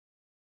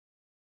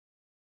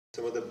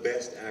some of the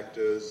best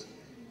actors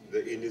the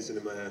Indian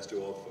cinema has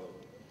to offer.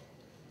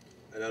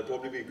 And I'll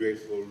probably be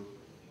grateful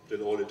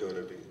till all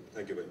eternity.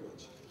 Thank you very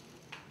much.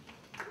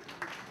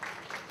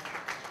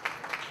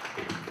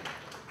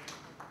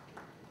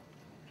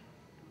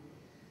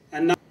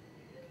 And now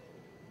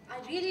I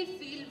really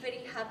feel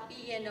very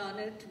happy and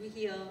honored to be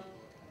here.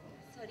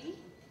 Sorry?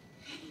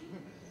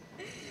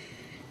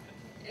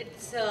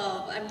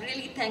 I'm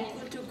really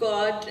thankful to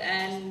God,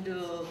 and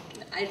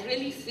I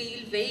really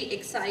feel very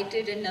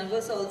excited and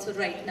nervous also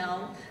right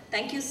now.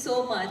 Thank you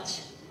so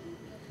much.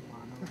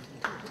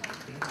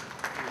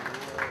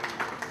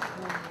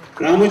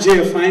 Ramuji,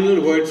 a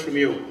final word from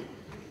you.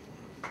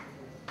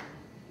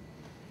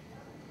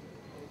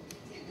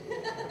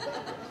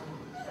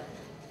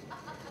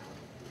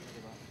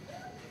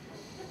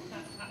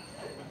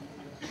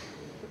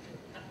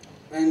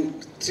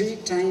 And 3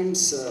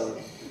 times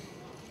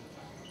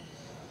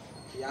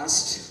he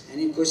asked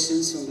any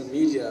questions from the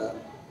media.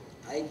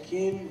 I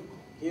came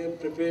here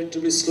prepared to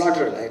be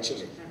slaughtered,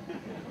 actually.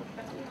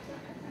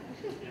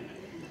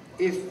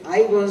 If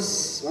I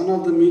was one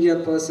of the media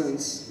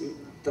persons,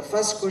 the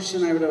first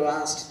question I would have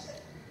asked,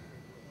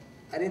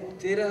 अरे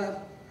तेरा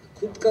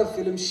खुद का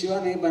film Shiva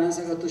नहीं बना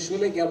सका तो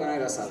शोले क्या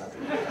बनाएगा साला?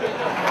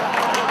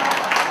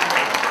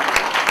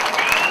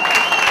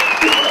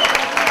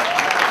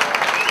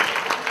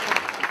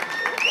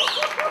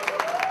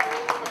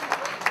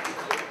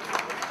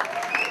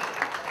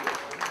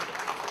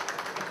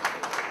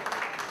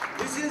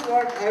 This is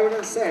what I would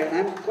have said.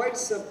 I'm quite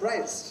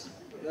surprised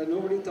that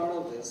nobody thought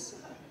of this.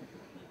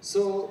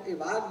 So if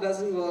Aag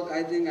doesn't work,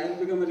 I think I'll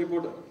become a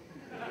reporter.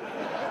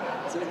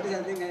 So at least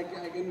I think I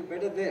can be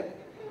better there.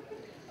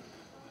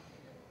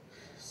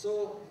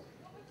 So,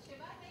 no.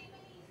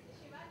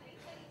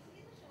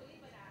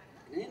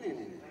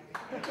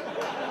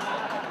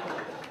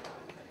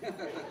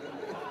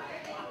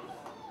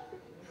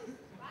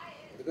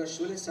 Because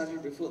Sholay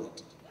started before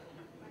that.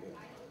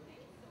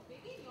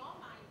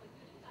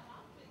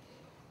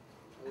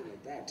 Oh,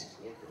 like that.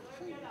 Okay,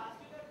 fine.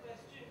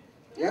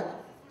 Yeah.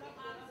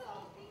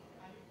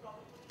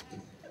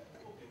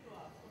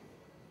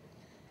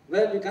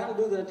 Well, we can't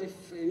do that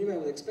if, anyway, I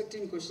was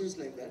expecting questions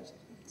like that.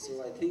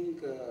 So I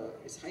think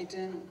it's high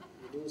time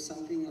we do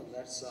something of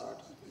that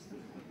sort.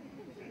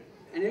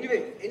 And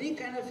anyway, any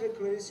kind of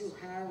queries you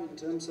have in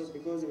terms of,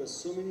 because there were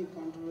so many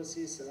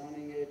controversies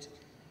surrounding it.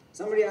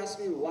 Somebody asked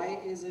me, why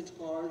is it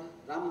called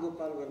Ram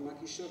Gopal Varma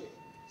Ki Aag?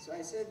 So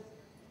I said,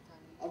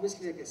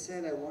 obviously, like I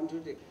said, I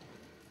wanted it.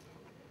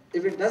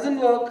 If it doesn't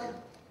work,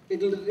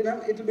 it'll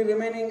be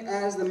remaining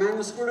as the man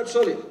who screwed up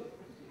Sholay.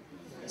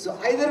 So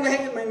either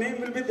way, my name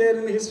will be there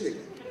in the history.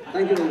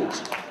 Thank you very much.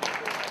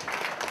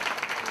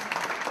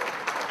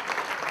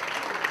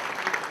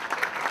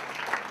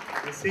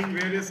 We're seeing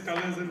various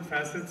colors and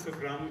facets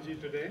of Ramuji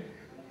today.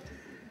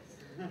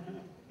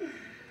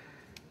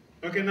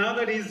 Okay, now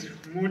that he's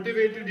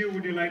motivated you,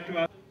 would you like to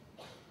ask?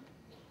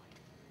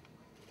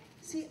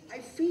 See, I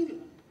feel,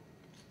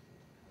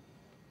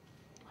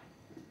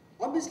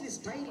 obviously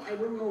style, I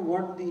don't know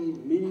what the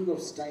meaning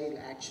of style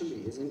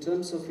actually is in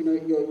terms of,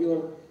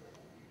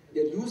 you're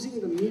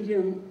using the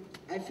medium.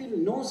 I feel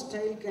no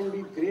style can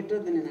be greater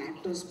than an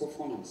actor's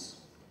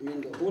performance. I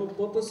mean, the whole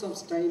purpose of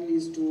style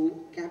is to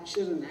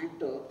capture an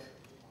actor,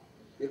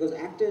 because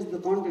actor is the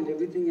content,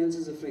 everything else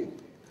is a frame,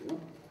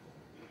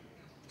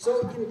 So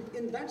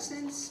in that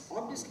sense,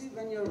 obviously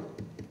when you're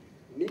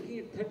making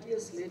it 30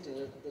 years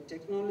later, the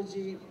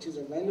technology which is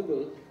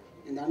available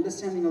and the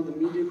understanding of the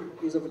medium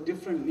is of a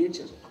different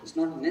nature. It's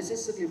not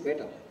necessarily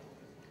better.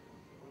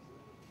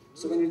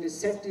 So when it is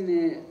set in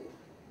a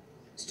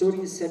story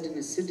is set in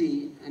a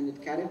city and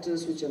with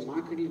characters which are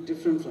markedly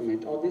different from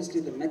it, obviously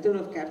the method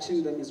of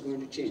capturing them is going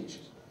to change.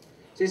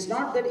 So it's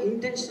not that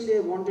intentionally I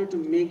wanted to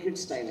make it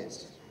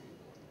stylized.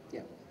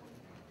 Yeah.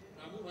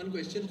 Ramu, one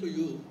question for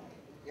you.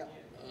 Yeah.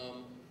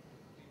 You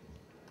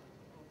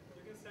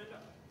can stand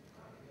up.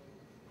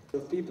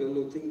 Of people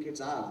who think it's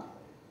Aag.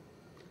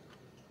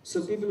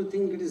 So people who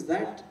think it is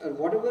that, or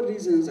whatever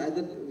reasons,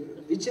 either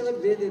whichever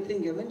way they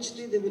think,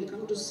 eventually they will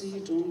come to see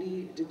it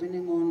only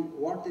depending on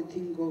what they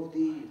think of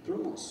the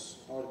promos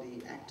or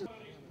the actors.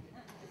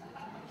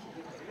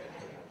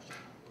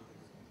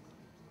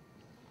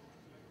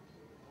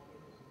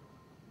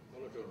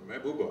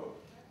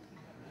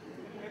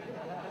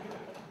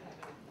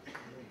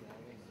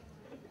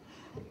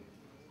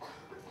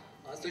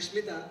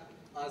 Sushmita,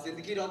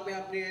 जिंदगी rock में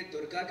आपने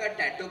दुर्गा का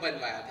tattoo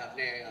बनवाया था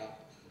अपने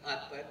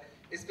हाथ पर।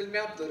 इस फिल्म में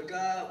आप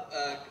दुर्गा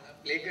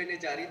प्ले करने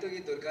जा रही, तो ये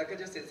दुर्गा का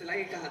जो सिलसिला है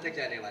ये कहाँ तक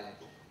जाने वाला है?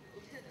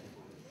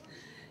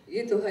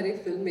 ये तो हर एक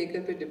फिल्म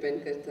मेकर पे डिपेंड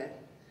करता है,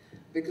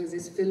 बिकॉज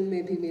इस फिल्म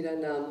में भी मेरा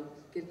नाम,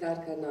 किरदार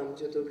का नाम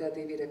जो दुर्गा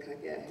देवी रखा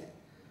गया है,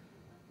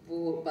 वो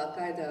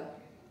बाकायदा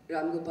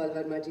राम गोपाल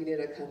वर्मा जी ने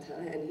रखा था,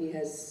 and he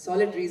has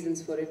solid reasons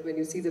for it. When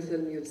you see the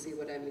film you will see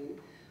what I mean.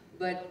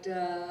 But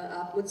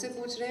आप मुझसे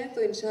पूछ रहे हैं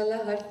तो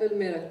इंशाल्लाह हर फिल्म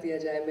में रख दिया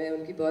जाए. मैं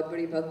उनकी बहुत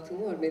बड़ी भक्त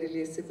हूँ और मेरे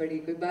लिए इससे बड़ी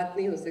कोई बात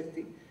नहीं हो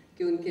सकती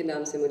कि उनके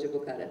नाम से मुझे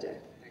पुकारा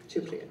जाए.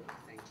 शुक्रिया.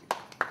 Thank you.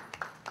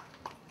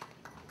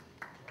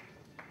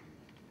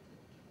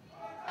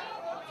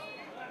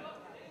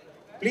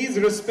 Please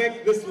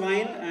respect this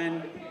line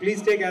and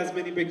please take as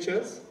many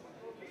pictures.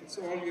 It's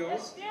all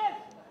yours.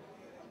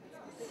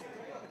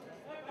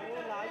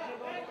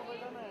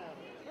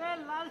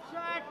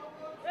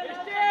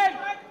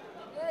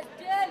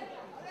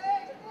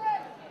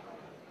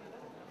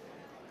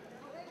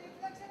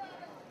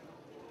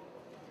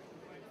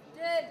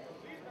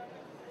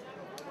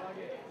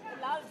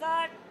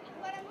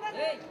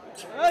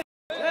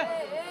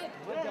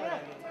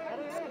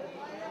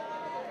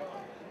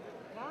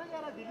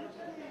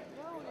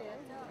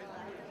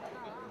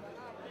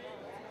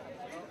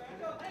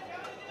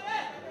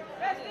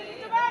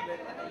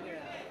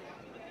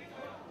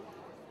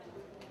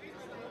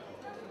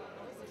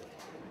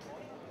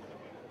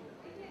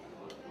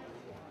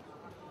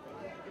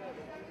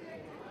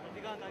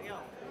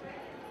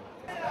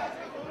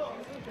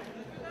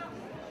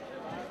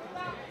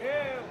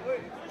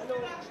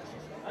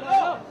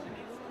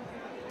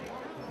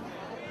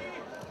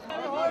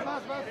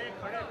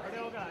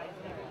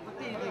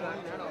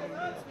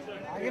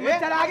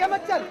 आगे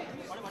मत चल।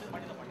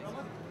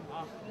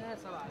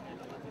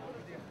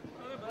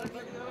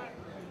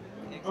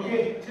 Okay,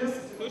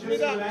 just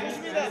relax.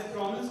 As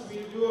promised,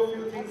 we'll do a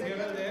few things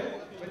here and there.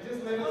 But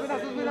just let us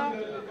settle in the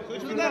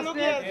Sushmita, look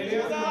here.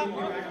 areas and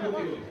we'll be back with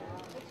you.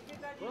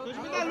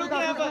 Sushmita, look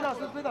here.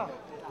 Sushmita.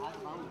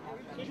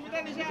 Sushmita,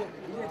 Nisha.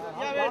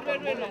 Yeah,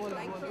 wait.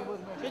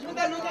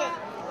 Sushmita, look here.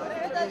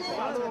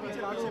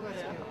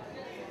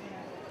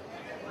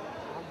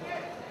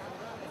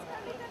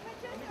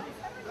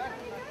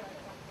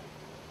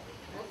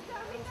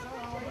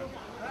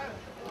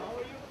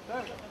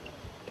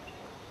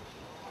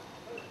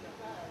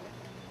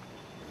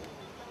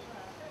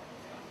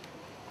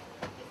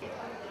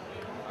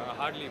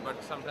 Hardly,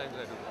 but sometimes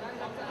I do.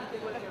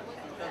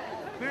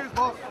 Please,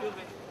 boss.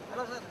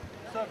 Hello, sir.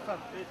 Sir.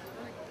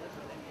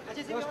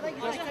 Just, boss,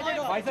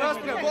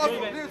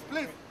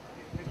 please.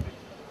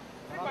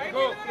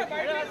 Go.